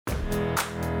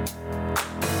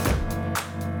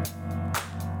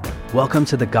Welcome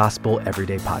to the Gospel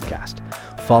Everyday Podcast,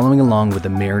 following along with the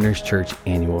Mariners Church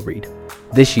annual read.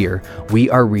 This year, we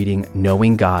are reading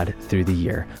Knowing God Through the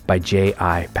Year by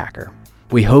J.I. Packer.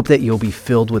 We hope that you'll be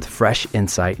filled with fresh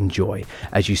insight and joy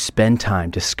as you spend time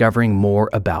discovering more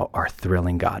about our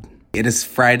thrilling God. It is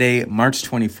Friday, March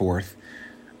 24th.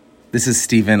 This is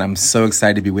Stephen. I'm so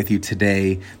excited to be with you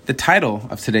today. The title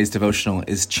of today's devotional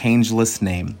is Changeless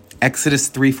Name. Exodus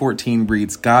 3:14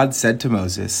 reads, God said to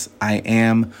Moses, I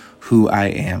am who I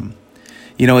am.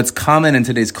 You know, it's common in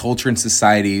today's culture and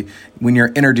society when you're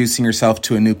introducing yourself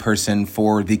to a new person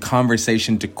for the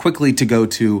conversation to quickly to go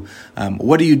to,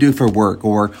 what do you do for work?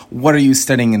 Or what are you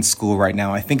studying in school right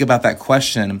now? I think about that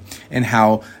question and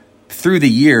how through the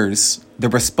years, the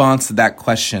response to that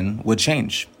question would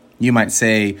change. You might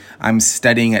say, I'm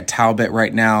studying at Talbot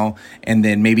right now. And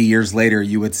then maybe years later,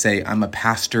 you would say, I'm a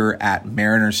pastor at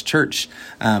Mariners Church.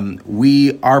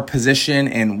 Our position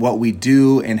and what we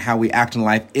do and how we act in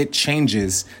life, it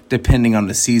changes depending on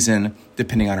the season,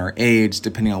 depending on our age,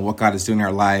 depending on what God is doing in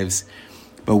our lives.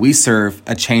 But we serve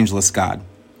a changeless God.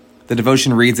 The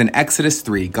devotion reads in Exodus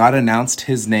 3, God announced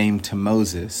his name to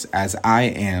Moses as I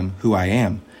am who I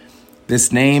am.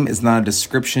 This name is not a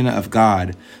description of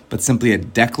God, but simply a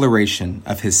declaration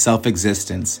of his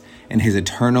self-existence and his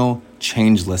eternal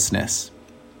changelessness.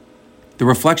 The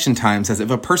reflection time says if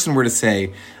a person were to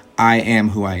say, I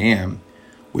am who I am,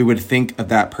 we would think of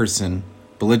that person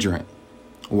belligerent.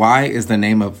 Why is the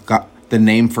name of God, the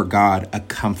name for God, a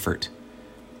comfort?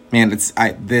 Man,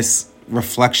 this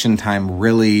reflection time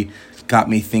really got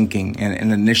me thinking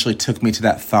and initially took me to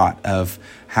that thought of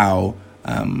how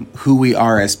who we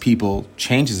are as people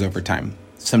changes over time,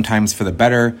 sometimes for the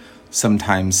better,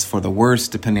 sometimes for the worse,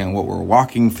 depending on what we're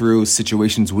walking through,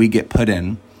 situations we get put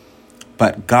in.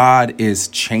 But God is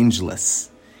changeless.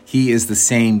 He is the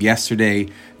same yesterday,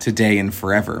 today, and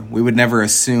forever. We would never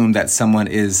assume that someone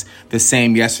is the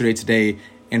same yesterday, today,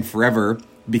 and forever,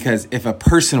 because if a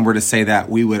person were to say that,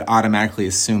 we would automatically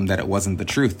assume that it wasn't the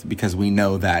truth, because we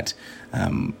know that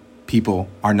people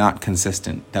are not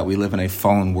consistent, that we live in a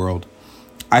fallen world.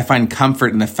 I find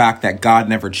comfort in the fact that God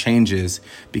never changes,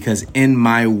 because in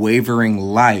my wavering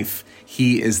life,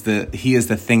 He is the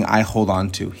thing I hold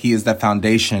on to. He is the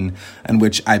foundation on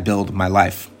which I build my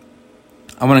life.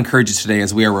 I want to encourage you today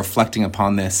as we are reflecting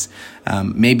upon this,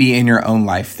 maybe in your own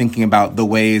life, thinking about the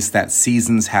ways that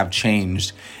seasons have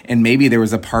changed. And maybe there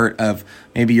was a part of,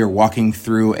 maybe you're walking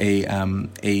through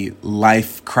a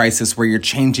life crisis where you're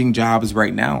changing jobs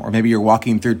right now, or maybe you're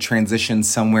walking through transition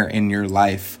somewhere in your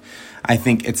life. I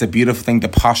think it's a beautiful thing to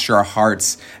posture our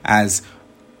hearts as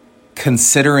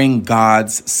considering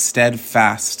God's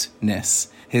steadfastness,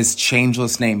 his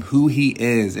changeless name, who he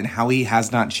is and how he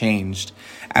has not changed,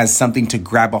 as something to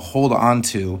grab a hold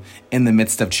onto in the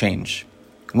midst of change.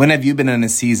 When have you been in a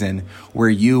season where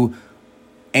you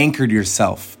anchored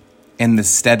yourself in the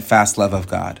steadfast love of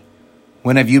God?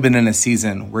 When have you been in a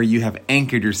season where you have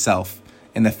anchored yourself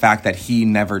in the fact that he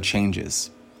never changes?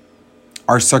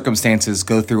 Our circumstances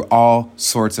go through all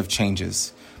sorts of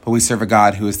changes, but we serve a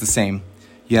God who is the same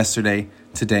yesterday,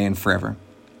 today, and forever.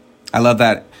 I love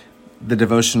that the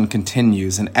devotion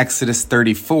continues. In Exodus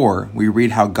 34, we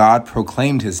read how God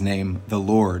proclaimed his name, the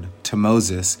Lord, to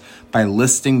Moses by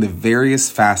listing the various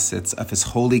facets of his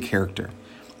holy character,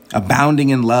 abounding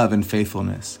in love and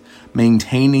faithfulness,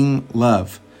 maintaining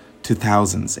love to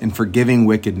thousands, and forgiving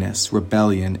wickedness,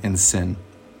 rebellion, and sin.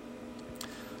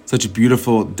 Such a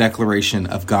beautiful declaration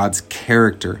of God's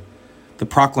character. The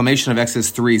proclamation of Exodus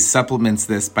 3 supplements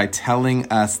this by telling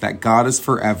us that God is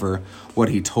forever what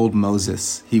he told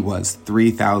Moses he was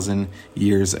 3,000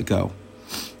 years ago.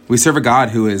 We serve a God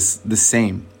who is the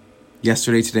same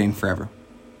yesterday, today, and forever.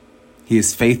 He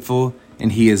is faithful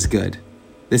and he is good.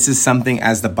 This is something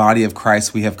as the body of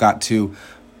Christ we have got to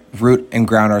root and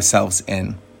ground ourselves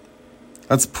in.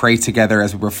 Let's pray together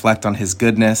as we reflect on his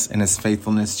goodness and his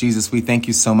faithfulness. Jesus, we thank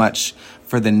you so much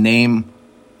for the name,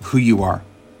 who you are.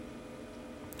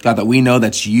 God, that we know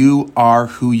that you are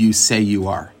who you say you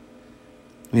are.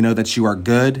 We know that you are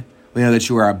good. We know that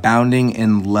you are abounding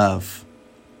in love.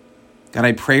 God,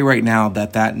 I pray right now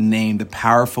that that name, the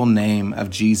powerful name of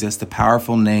Jesus, the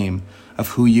powerful name of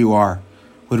who you are,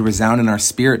 would resound in our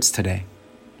spirits today.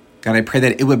 God, I pray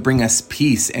that it would bring us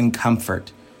peace and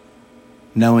comfort,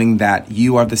 knowing that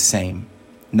you are the same,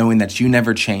 knowing that you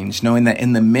never change, knowing that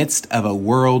in the midst of a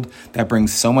world that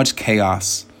brings so much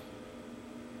chaos,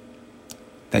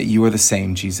 that you are the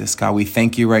same, Jesus. God, we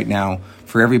thank you right now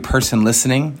for every person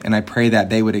listening, and I pray that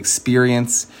they would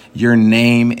experience your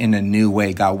name in a new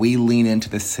way. God, we lean into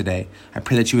this today. I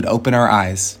pray that you would open our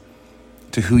eyes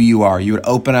to who you are. You would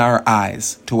open our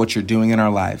eyes to what you're doing in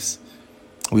our lives.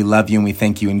 We love you and we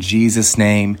thank you in Jesus'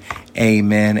 name.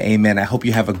 Amen. Amen. I hope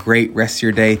you have a great rest of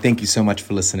your day. Thank you so much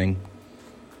for listening.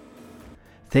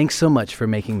 Thanks so much for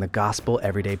making the Gospel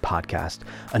Everyday podcast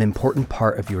an important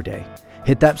part of your day.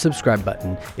 Hit that subscribe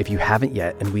button if you haven't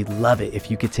yet, and we'd love it if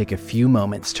you could take a few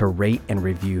moments to rate and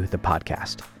review the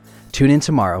podcast. Tune in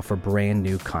tomorrow for brand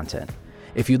new content.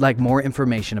 If you'd like more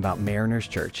information about Mariners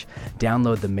Church,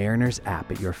 download the Mariners app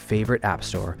at your favorite app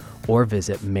store or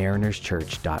visit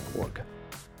marinerschurch.org.